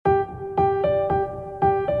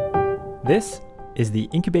This is the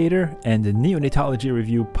Incubator and the Neonatology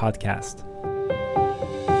Review podcast.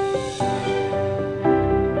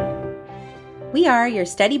 We are your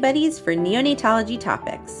study buddies for neonatology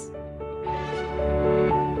topics.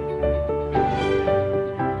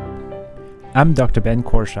 I'm Dr. Ben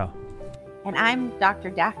Korshaw. And I'm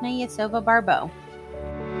Dr. Daphne Yasova-Barbeau.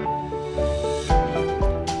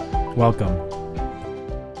 Welcome.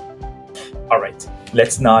 All right,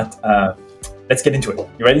 let's get into it.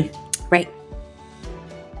 You ready? Right.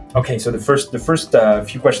 Okay, so the first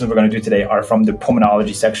few questions we're going to do today are from the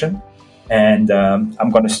pulmonology section, and I'm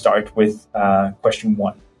going to start with question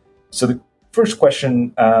 1. So the first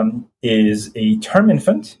question is: a term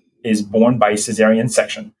infant is born by cesarean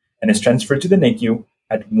section and is transferred to the NICU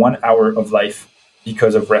at 1 hour of life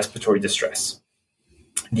because of respiratory distress.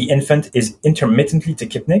 The infant is intermittently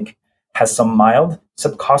tachypnic, has some mild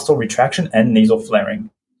subcostal retraction and nasal flaring.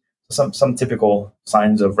 Some typical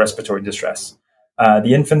signs of respiratory distress.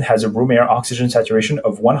 The infant has a room air oxygen saturation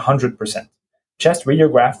of 100%. Chest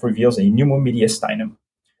radiograph reveals a pneumomediastinum.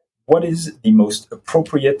 What is the most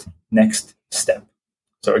appropriate next step?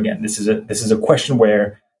 So again, this is a question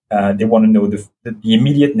where they want to know the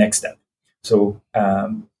immediate next step. So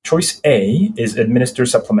choice A is administer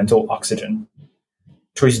supplemental oxygen.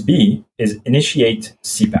 Choice B is initiate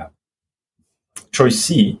CPAM. Choice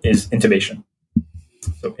C is intubation.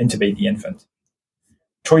 So intubate the infant.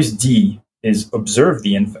 Choice D is observe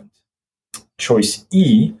the infant. Choice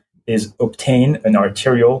E is obtain an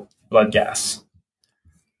arterial blood gas.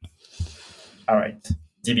 All right,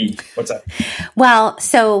 DB, what's up? Well,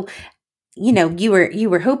 so you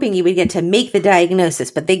were hoping you would get to make the diagnosis,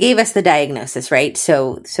 but they gave us the diagnosis, right?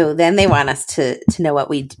 So then they want us to know what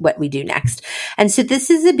we do next. And so this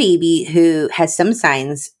is a baby who has some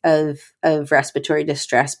signs of respiratory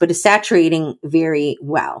distress, but is saturating very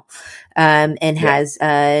well, and has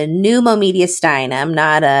a pneumomediastinum,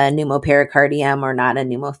 not a pneumopericardium or not a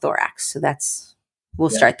pneumothorax. So we'll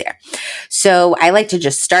start there. So I like to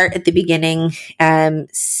just start at the beginning,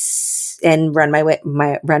 and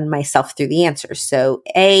run myself through the answers. So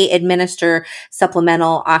A, administer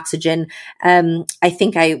supplemental oxygen. I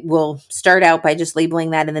think I will start out by just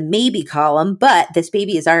labeling that in the maybe column, but this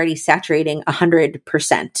baby is already saturating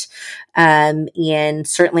 100%. And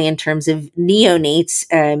certainly in terms of neonates,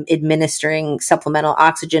 administering supplemental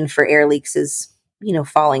oxygen for air leaks is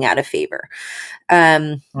falling out of favor.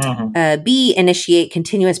 B, initiate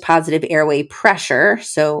continuous positive airway pressure.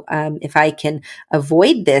 So if I can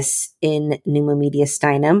avoid this in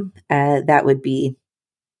pneumomediastinum, that would be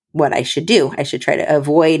what I should do. I should try to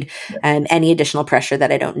avoid any additional pressure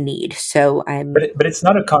that I don't need. So But it's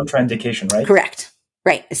not a contraindication, right? Correct.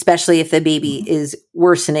 Right. Especially if the baby is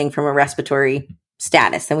worsening from a respiratory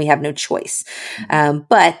status, then we have no choice.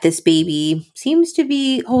 But this baby seems to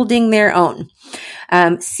be holding their own.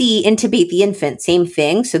 C, intubate the infant, same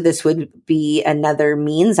thing. So this would be another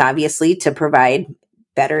means, obviously, to provide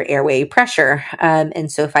better airway pressure.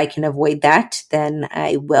 And so if I can avoid that, then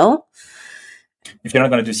I will. If you're not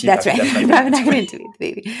going to do CPAP, that's right. I'm not going to intubate the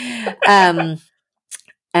baby.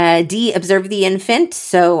 D, observe the infant.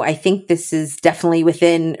 So I think this is definitely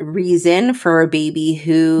within reason for a baby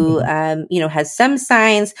who, has some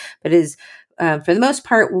signs, but is, for the most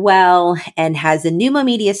part, well, and has a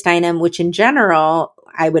pneumomediastinum, which in general,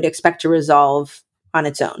 I would expect to resolve on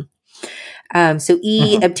its own. So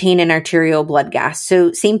E, obtain an arterial blood gas.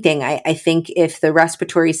 So same thing. I think if the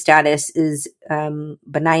respiratory status is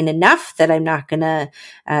benign enough that I'm not going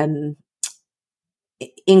to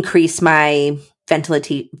increase my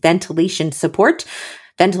ventilatory support,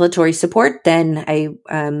 then I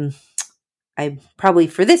probably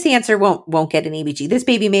for this answer won't get an ABG. This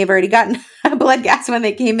baby may have already gotten a blood gas when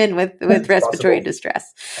they came in with respiratory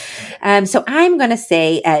distress. So I'm going to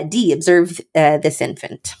say D, observe this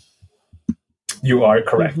infant. You are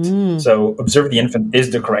correct. Mm-hmm. So observe the infant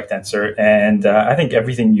is the correct answer. And I think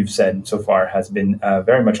everything you've said so far has been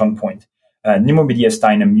very much on point.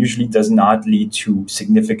 Pneumomediastinum usually does not lead to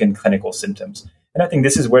significant clinical symptoms. And I think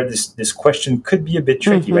this is where this question could be a bit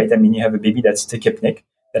tricky, right? I mean, you have a baby that's tachypnic,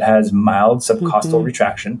 that has mild subcostal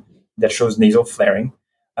retraction, that shows nasal flaring.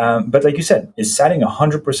 But like you said, is satting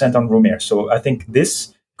 100% on room air. So I think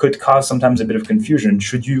this could cause sometimes a bit of confusion.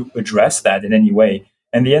 Should you address that in any way?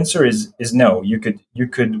 And the answer is no. You could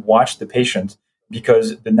watch the patient,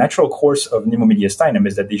 because the natural course of pneumomediastinum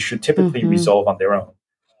is that they should typically resolve on their own.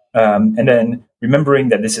 And then remembering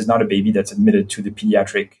that this is not a baby that's admitted to the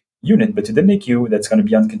pediatric unit, but to the NICU that's going to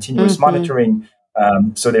be on continuous monitoring.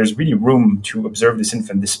 So there's really room to observe this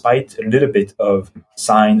infant despite a little bit of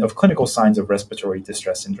clinical signs of respiratory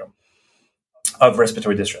distress syndrome. Of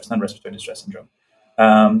respiratory distress, not respiratory distress syndrome.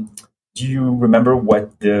 Do you remember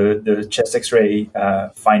what the chest X-ray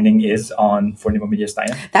finding is for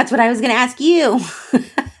pneumomediastinum? That's what I was going to ask you.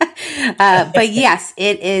 But yes,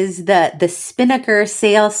 it is the spinnaker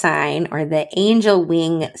sail sign or the angel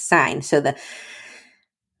wing sign. So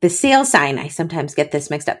the sail sign, I sometimes get this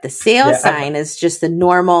mixed up. The sail sign is just the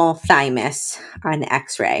normal thymus on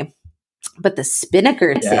X-ray. But the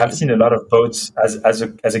spinnaker I've seen a lot of boats as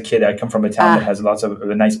a kid. I come from a town that has lots of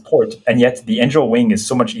a nice port, and yet the angel wing is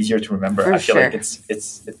so much easier to remember. I feel like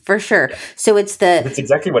it's for sure. Yeah. So that's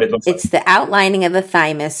exactly what it looks like. It's the outlining of the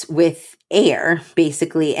thymus with air,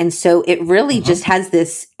 basically, and so it really just has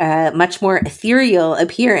this much more ethereal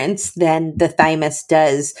appearance than the thymus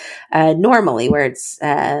does normally, where it's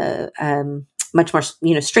much more,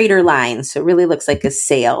 straighter lines. So it really looks like a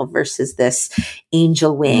sail versus this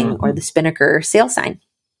angel wing or the spinnaker sail sign.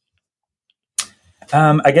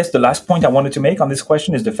 I guess the last point I wanted to make on this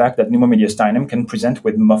question is the fact that pneumomediastinum can present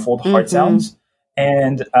with muffled heart sounds.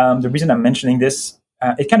 And the reason I'm mentioning this,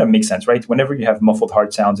 it kind of makes sense, right? Whenever you have muffled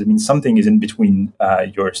heart sounds, it means something is in between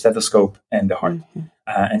your stethoscope and the heart.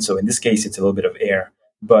 And so in this case, it's a little bit of air.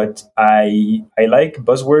 But I like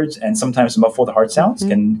buzzwords, and sometimes muffled heart sounds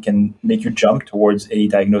can make you jump towards a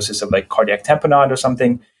diagnosis of like cardiac tamponade or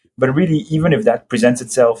something. But really, even if that presents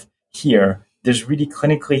itself here, there's really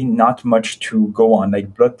clinically not much to go on.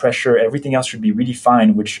 Like blood pressure, everything else should be really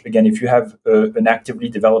fine, which again, if you have an actively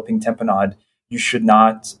developing tamponade, you should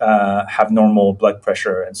not have normal blood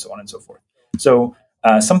pressure and so on and so forth. So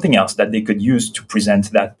something else that they could use to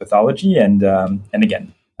present that pathology. And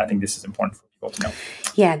again, I think this is important for people to know.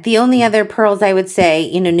 Yeah, the only other pearls I would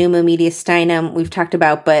say, pneumomediastinum we've talked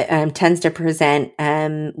about, but tends to present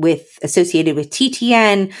associated with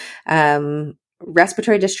TTN,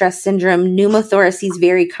 respiratory distress syndrome, pneumothoraces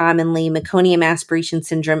very commonly, meconium aspiration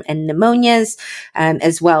syndrome, and pneumonias,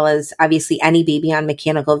 as well as obviously any baby on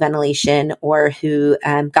mechanical ventilation or who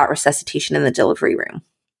got resuscitation in the delivery room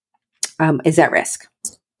is at risk.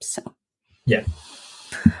 So, yeah.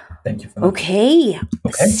 Thank you for that. Okay.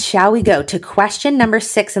 Shall we go to question number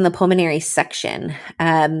 6 in the pulmonary section?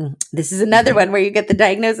 This is another one where you get the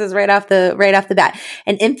diagnosis right off the bat.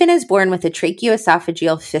 An infant is born with a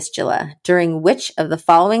tracheoesophageal fistula. During which of the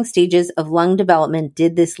following stages of lung development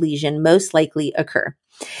did this lesion most likely occur?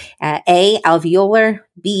 A, alveolar,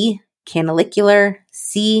 B, canalicular,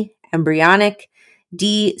 C, embryonic,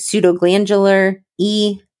 D, pseudoglandular,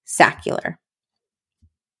 E, saccular.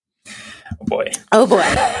 Oh boy.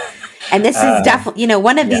 And this is definitely,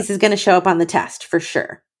 one of these is going to show up on the test for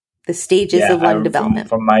sure. The stages of lung development.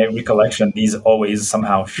 From my recollection, these always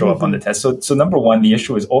somehow show up on the test. So number one, the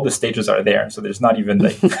issue is all the stages are there. So there's not even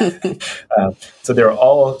like, so they're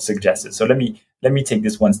all suggested. So let me take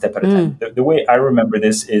this one step at a time. The way I remember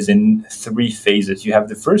this is in 3 phases. You have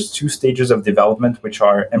the first 2 stages of development, which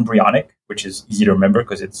are embryonic, which is easy to remember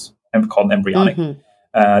because it's called embryonic.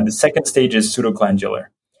 The second stage is pseudoglandular.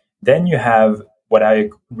 Then you have what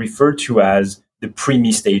I refer to as the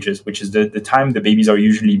preemie stages, which is the time the babies are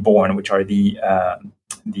usually born, which are the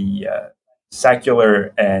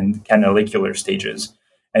saccular and canalicular stages.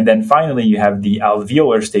 And then finally, you have the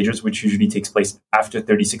alveolar stages, which usually takes place after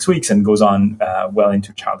 36 weeks and goes on well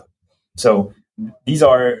into childhood. So these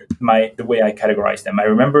are the way I categorize them. I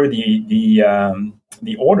remember the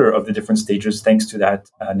order of the different stages thanks to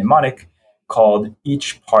that mnemonic called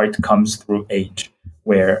each part comes through age,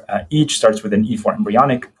 where each starts with an E for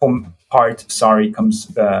embryonic, part, it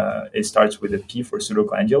starts with a P for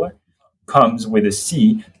pseudoglandular, comes with a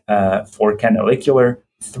C for canalicular,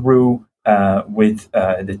 through with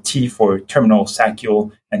the T for terminal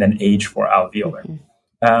saccule, and then H for alveolar.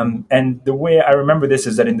 And the way I remember this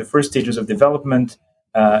is that in the first stages of development,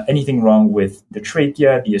 anything wrong with the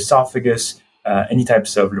trachea, the esophagus, any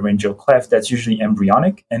types of laryngeal cleft, that's usually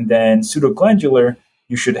embryonic. And then pseudoglandular,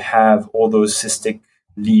 you should have all those cystic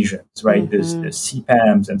lesions, right? There's the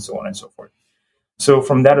CPAMs and so on and so forth. So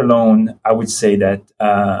from that alone, I would say that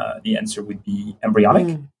the answer would be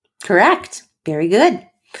embryonic. Correct. Very good.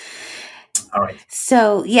 All right.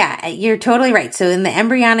 So yeah, you're totally right. So in the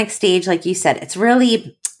embryonic stage, like you said, it's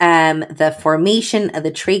really the formation of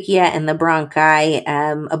the trachea and the bronchi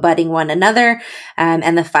abutting one another,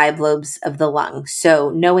 and the 5 lobes of the lung. So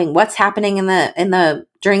knowing what's happening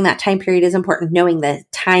during that time period is important. Knowing the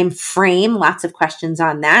time frame, lots of questions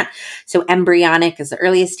on that. So embryonic is the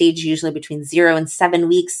earliest stage, usually between 0 and 7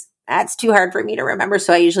 weeks. That's too hard for me to remember.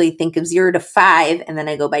 So I usually think of 0 to 5, and then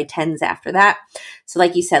I go by 10s after that. So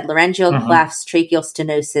like you said, laryngeal clefts, tracheal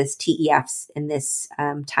stenosis, TEFs in this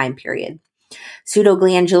time period.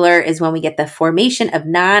 Pseudoglandular is when we get the formation of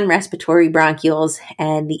non-respiratory bronchioles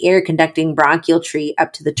and the air conducting bronchial tree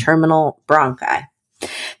up to the terminal bronchi.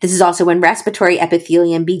 This is also when respiratory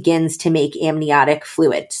epithelium begins to make amniotic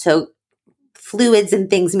fluid. So fluids and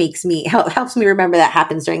things helps me remember that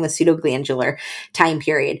happens during the pseudoglandular time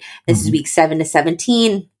period. This is week 7 to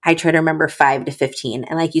 17. I try to remember 5 to 15.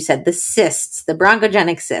 And like you said, the cysts, the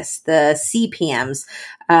bronchogenic cysts, the CPAMs,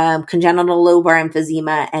 congenital lobar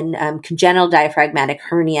emphysema, and congenital diaphragmatic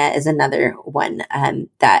hernia is another one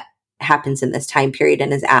that happens in this time period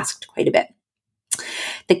and is asked quite a bit.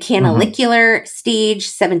 The canalicular stage,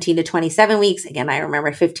 17 to 27 weeks. Again, I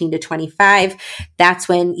remember 15 to 25. That's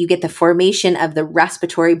when you get the formation of the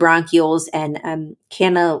respiratory bronchioles, and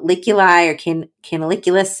canaliculi or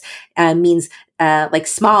canaliculus means like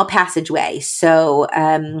small passageway. So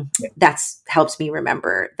that's helps me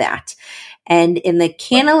remember that. And in the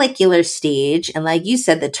canalicular stage, and like you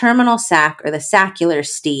said, the terminal sac or the saccular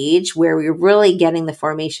stage, where we're really getting the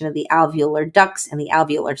formation of the alveolar ducts and the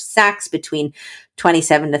alveolar sacs between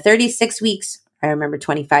 27 to 36 weeks. I remember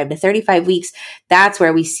 25 to 35 weeks. That's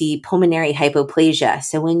where we see pulmonary hypoplasia.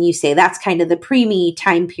 So when you say that's kind of the preemie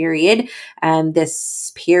time period,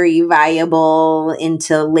 this peri-viable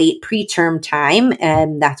into late preterm time,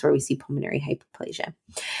 and that's where we see pulmonary hypoplasia.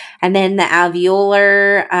 And then the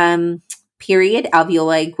alveolar period,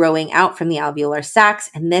 alveoli growing out from the alveolar sacs,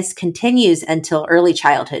 and this continues until early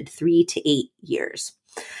childhood, 3 to 8 years.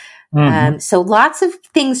 So lots of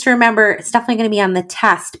things to remember. It's definitely going to be on the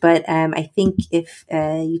test, but I think if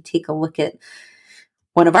you take a look at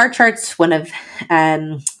one of our charts, one of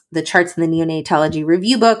the charts in the neonatology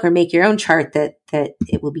review book, or make your own chart, that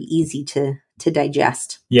it will be easy to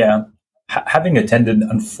digest. Yeah. Having attended,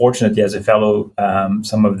 unfortunately, as a fellow,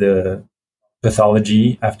 some of the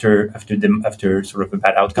pathology after sort of a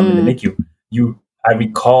bad outcome in the NICU, I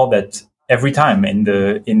recall that every time in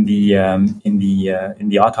the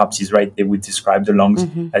autopsies, right, they would describe the lungs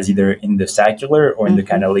as either in the saccular or in the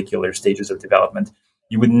canalicular stages of development.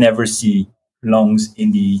 You would never see lungs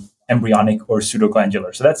in the embryonic or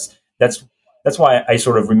pseudoglandular. So that's why I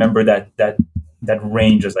sort of remember that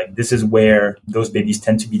range as like, this is where those babies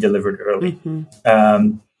tend to be delivered early.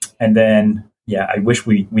 And then, yeah, I wish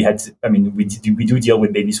we had, we do deal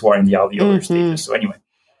with babies who are in the alveolar stages. So anyway,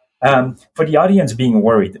 for the audience being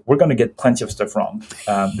worried, we're going to get plenty of stuff wrong.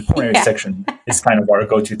 The pulmonary section is kind of our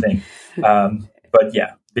go-to thing. But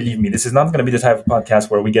yeah, believe me, this is not going to be the type of podcast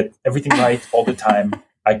where we get everything right all the time.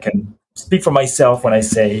 I can speak for myself when I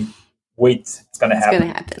say, wait, it's going to happen.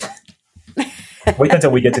 It's going to happen. Wait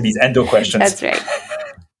until we get to these endo questions. That's right.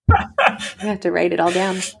 You have to write it all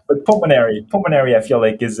down. But pulmonary, I feel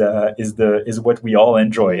like is what we all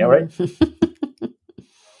enjoy. All right.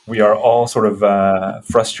 We are all sort of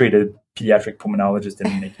frustrated pediatric pulmonologists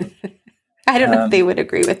in the NICU. I don't know if they would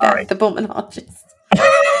agree with that, right. The pulmonologists.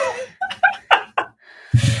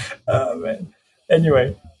 Oh, man.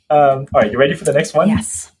 Anyway, all right, you ready for the next one?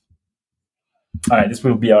 Yes. All right, this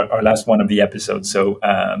will be our last one of the episode, so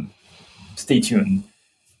stay tuned.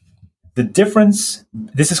 The difference,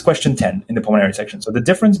 this is question 10 in the pulmonary section. So the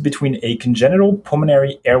difference between a congenital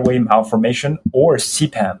pulmonary airway malformation or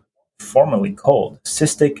CPAM, formerly called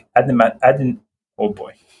cystic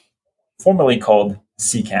formerly called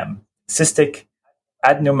CCAM, cystic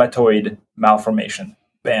adenomatoid malformation.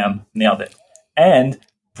 Bam, nailed it. And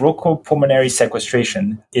bronchopulmonary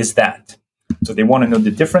sequestration is that. So they want to know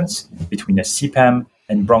the difference between a CPAM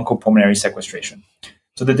and bronchopulmonary sequestration.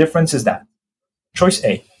 So the difference is that. Choice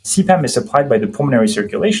A, CPAM is supplied by the pulmonary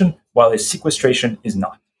circulation, while a sequestration is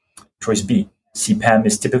not. Choice B, CPAM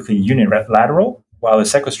is typically unilateral, while a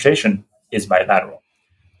sequestration is bilateral.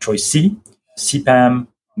 Choice C, CPAM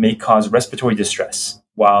may cause respiratory distress,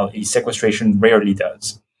 while a sequestration rarely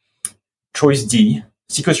does. Choice D,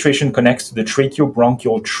 sequestration connects to the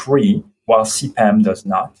tracheobronchial tree, while CPAM does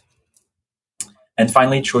not. And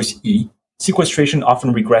finally, choice E, sequestration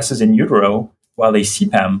often regresses in utero, while a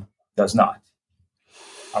CPAM does not.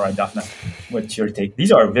 All right, Daphna, what's your take? These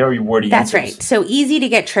are very wordy answers. That's right. So easy to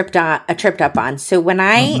get tripped up on. So when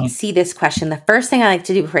I see this question, the first thing I like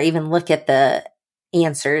to do before I even look at the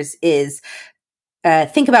answers is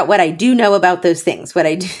think about what I do know about those things, what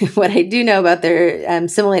I do know about their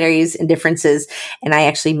similarities and differences, and I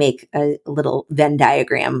actually make a little Venn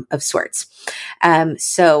diagram of sorts.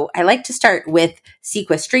 So I like to start with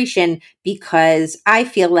sequestration because I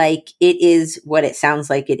feel like it is what it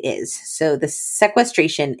sounds like it is. So the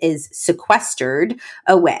sequestration is sequestered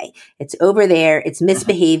away. It's over there. It's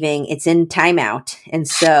misbehaving. It's in timeout. And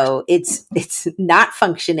so it's not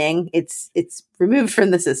functioning. It's removed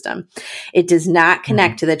from the system. It does not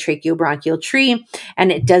connect to the tracheobronchial tree,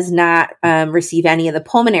 and it does not receive any of the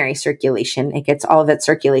pulmonary circulation. It gets all of its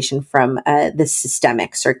circulation from the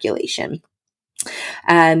systemic circulation.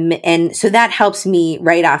 And so that helps me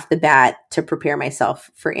right off the bat to prepare myself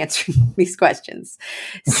for answering these questions.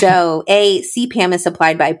 So A, CPAM is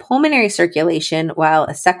supplied by pulmonary circulation while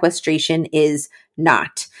a sequestration is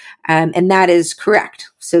not. And that is correct.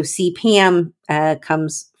 So CPAM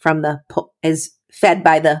comes from is fed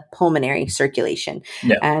by the pulmonary circulation.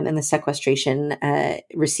 Yeah. And the sequestration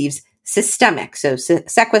receives systemic. So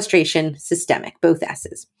sequestration, systemic, both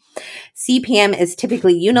S's. CPAM is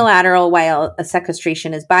typically unilateral, while a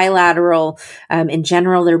sequestration is bilateral. In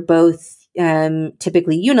general, they're both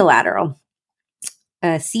typically unilateral.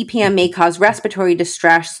 CPAM may cause respiratory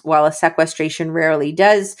distress, while a sequestration rarely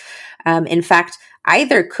does. In fact,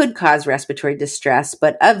 either could cause respiratory distress,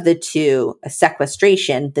 but of the two, a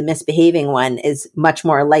sequestration, the misbehaving one, is much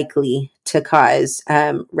more likely to cause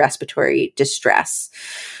respiratory distress.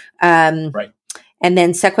 Right. And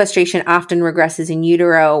then sequestration often regresses in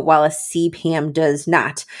utero, while a CPAM does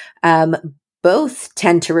not. Both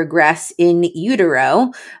tend to regress in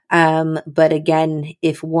utero, but again,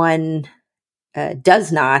 if one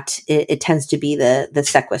does not, it tends to be the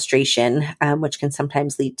sequestration, which can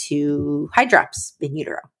sometimes lead to hydrops in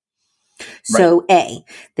utero. So A,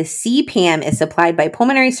 the CPAM is supplied by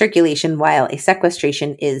pulmonary circulation, while a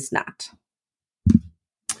sequestration is not.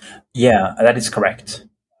 Yeah, that is correct.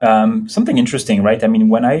 Something interesting, right? I mean,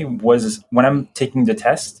 when I'm taking the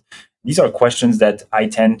test, these are questions that I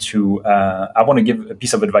tend to, I want to give a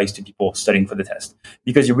piece of advice to people studying for the test,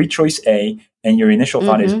 because you read choice A and your initial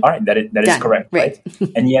thought is, all right, that is correct, right?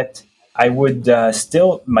 And yet I would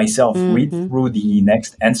still myself read through the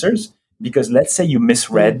next answers, because let's say you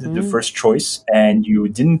misread the first choice and you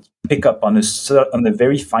didn't pick up on the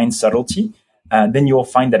very fine subtlety. Then you'll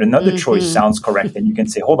find that another choice sounds correct, and you can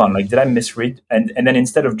say, hold on, like, did I misread? And then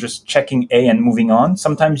instead of just checking A and moving on,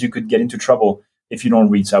 sometimes you could get into trouble if you don't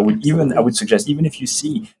read. So I would suggest, even if you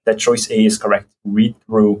see that choice A is correct, read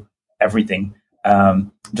through everything,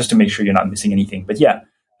 just to make sure you're not missing anything. But yeah,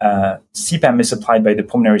 CPAM is supplied by the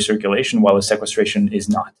pulmonary circulation, while a sequestration is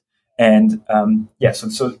not. And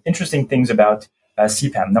so interesting things about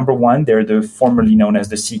CPAM. Number one, they're the formerly known as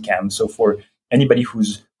the CCAM. So for anybody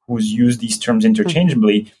who's used these terms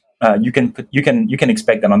interchangeably, you can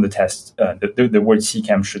expect that on the test, the word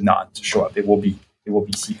CCAM should not show up. It will be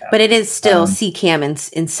CPAM. But it is still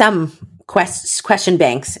CCAM in some question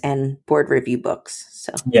banks and board review books.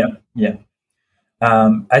 So yeah.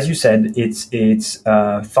 As you said, it's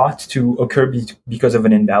thought to occur because of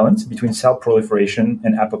an imbalance between cell proliferation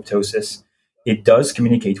and apoptosis. It does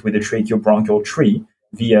communicate with the tracheobronchial tree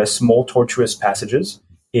via small tortuous passages.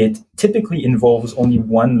 It typically involves only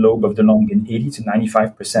one lobe of the lung in 80 to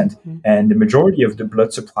 95%, and the majority of the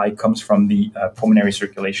blood supply comes from the pulmonary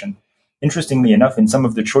circulation. Interestingly enough, in some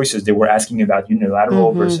of the choices, they were asking about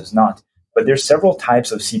unilateral versus not. But there's several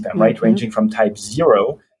types of CPAM, right, ranging from type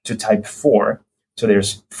 0 to type 4. So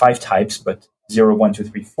there's 5 types, but 0, 1, 2,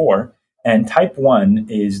 3, 4. And type 1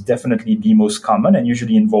 is definitely the most common and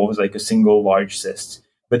usually involves like a single large cyst.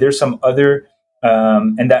 But there's some other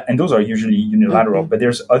and those are usually unilateral, but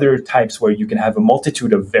there's other types where you can have a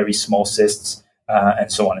multitude of very small cysts,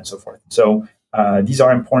 and so on and so forth. So these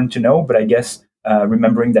are important to know, but I guess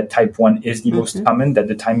remembering that type 1 is the most common, that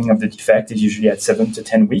the timing of the defect is usually at 7 to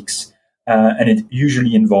 10 weeks, and it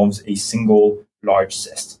usually involves a single large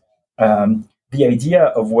cyst. The idea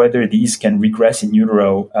of whether these can regress in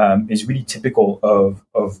utero is really typical of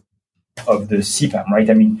the CPAM, right?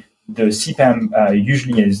 I mean, the CPAM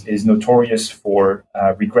usually is notorious for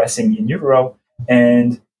regressing in utero,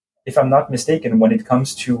 and if I'm not mistaken, when it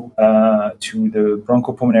comes to the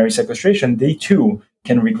bronchopulmonary sequestration, they too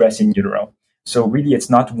can regress in utero. So really, it's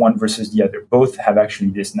not one versus the other. Both have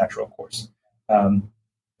actually this natural course.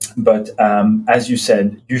 But as you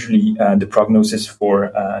said, usually the prognosis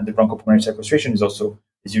for the bronchopulmonary sequestration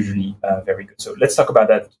is usually very good. So let's talk about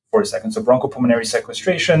that for a second. So bronchopulmonary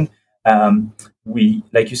sequestration.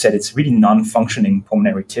 Like you said, it's really non-functioning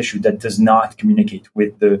pulmonary tissue that does not communicate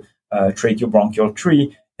with the tracheobronchial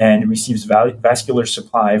tree and receives vascular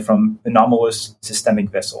supply from anomalous systemic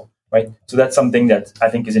vessel, right? So that's something that I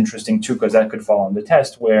think is interesting too, because that could fall on the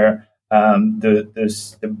test where the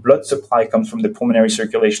blood supply comes from the pulmonary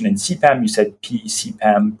circulation in CPAM. You said P,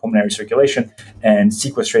 CPAM, pulmonary circulation, and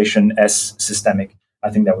sequestration, S, systemic. I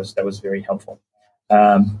think that was very helpful.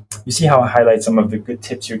 You see how I highlight some of the good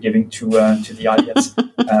tips you're giving to the audience.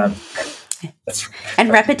 And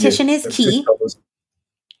repetition is key.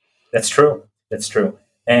 That's true.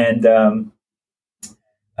 And so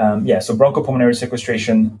bronchopulmonary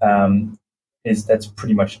sequestration that's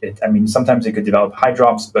pretty much it. I mean, sometimes it could develop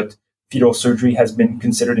hydrops, but fetal surgery has been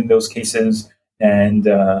considered in those cases. And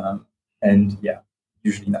yeah.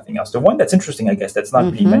 usually nothing else. The one that's interesting, I guess, that's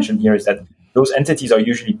not really mentioned here is that those entities are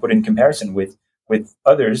usually put in comparison with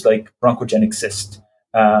others like bronchogenic cyst.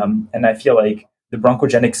 And I feel like the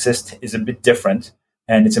bronchogenic cyst is a bit different,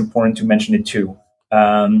 and it's important to mention it too,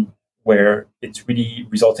 where it's really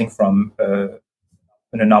resulting from an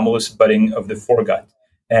anomalous budding of the foregut,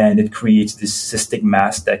 and it creates this cystic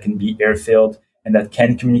mass that can be air-filled and that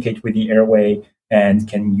can communicate with the airway and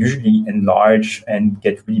can usually enlarge and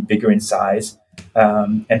get really bigger in size,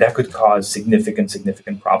 and that could cause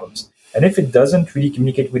significant problems. And if it doesn't really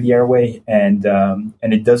communicate with the airway and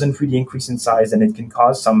it doesn't really increase in size, then it can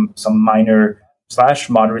cause some minor /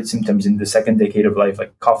 moderate symptoms in the second decade of life,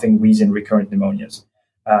 like coughing, wheezing, recurrent pneumonias.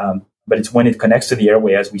 But it's when it connects to the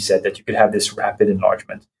airway, as we said, that you could have this rapid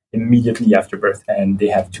enlargement immediately after birth, and they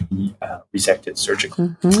have to be resected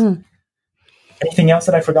surgically. Anything else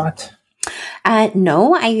that I forgot?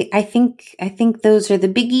 No, I think those are the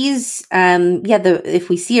biggies. If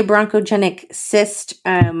we see a bronchogenic cyst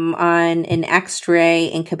on an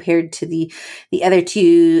X-ray and compared to the other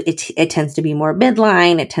two, it tends to be more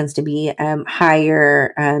midline. It tends to be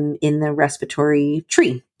higher in the respiratory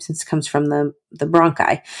tree, since it comes from the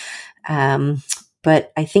bronchi.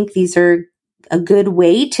 But I think these are a good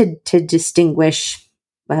way to distinguish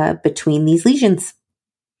between these lesions.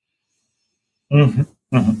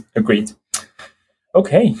 Agreed.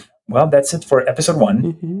 Okay, well, that's it for episode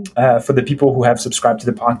 1. For the people who have subscribed to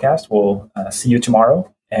the podcast, we'll see you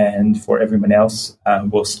tomorrow. And for everyone else,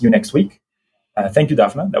 we'll see you next week. Thank you,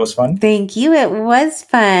 Daphna. That was fun. Thank you. It was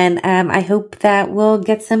fun. I hope that we'll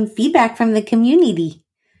get some feedback from the community.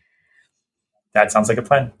 That sounds like a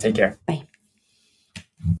plan. Take care. Bye.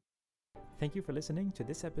 Thank you for listening to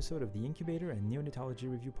this episode of the Incubator and Neonatology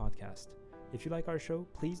Review podcast. If you like our show,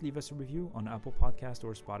 please leave us a review on Apple Podcast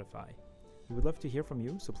or Spotify. We would love to hear from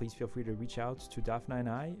you, so please feel free to reach out to Daphna and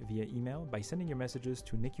I via email by sending your messages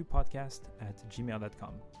to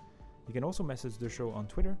nicupodcast@gmail.com. You can also message the show on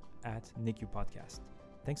Twitter @NICUPodcast.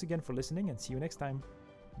 Thanks again for listening, and see you next time.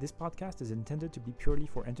 This podcast is intended to be purely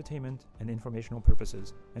for entertainment and informational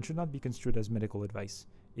purposes and should not be construed as medical advice.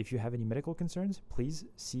 If you have any medical concerns, please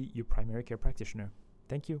see your primary care practitioner.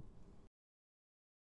 Thank you.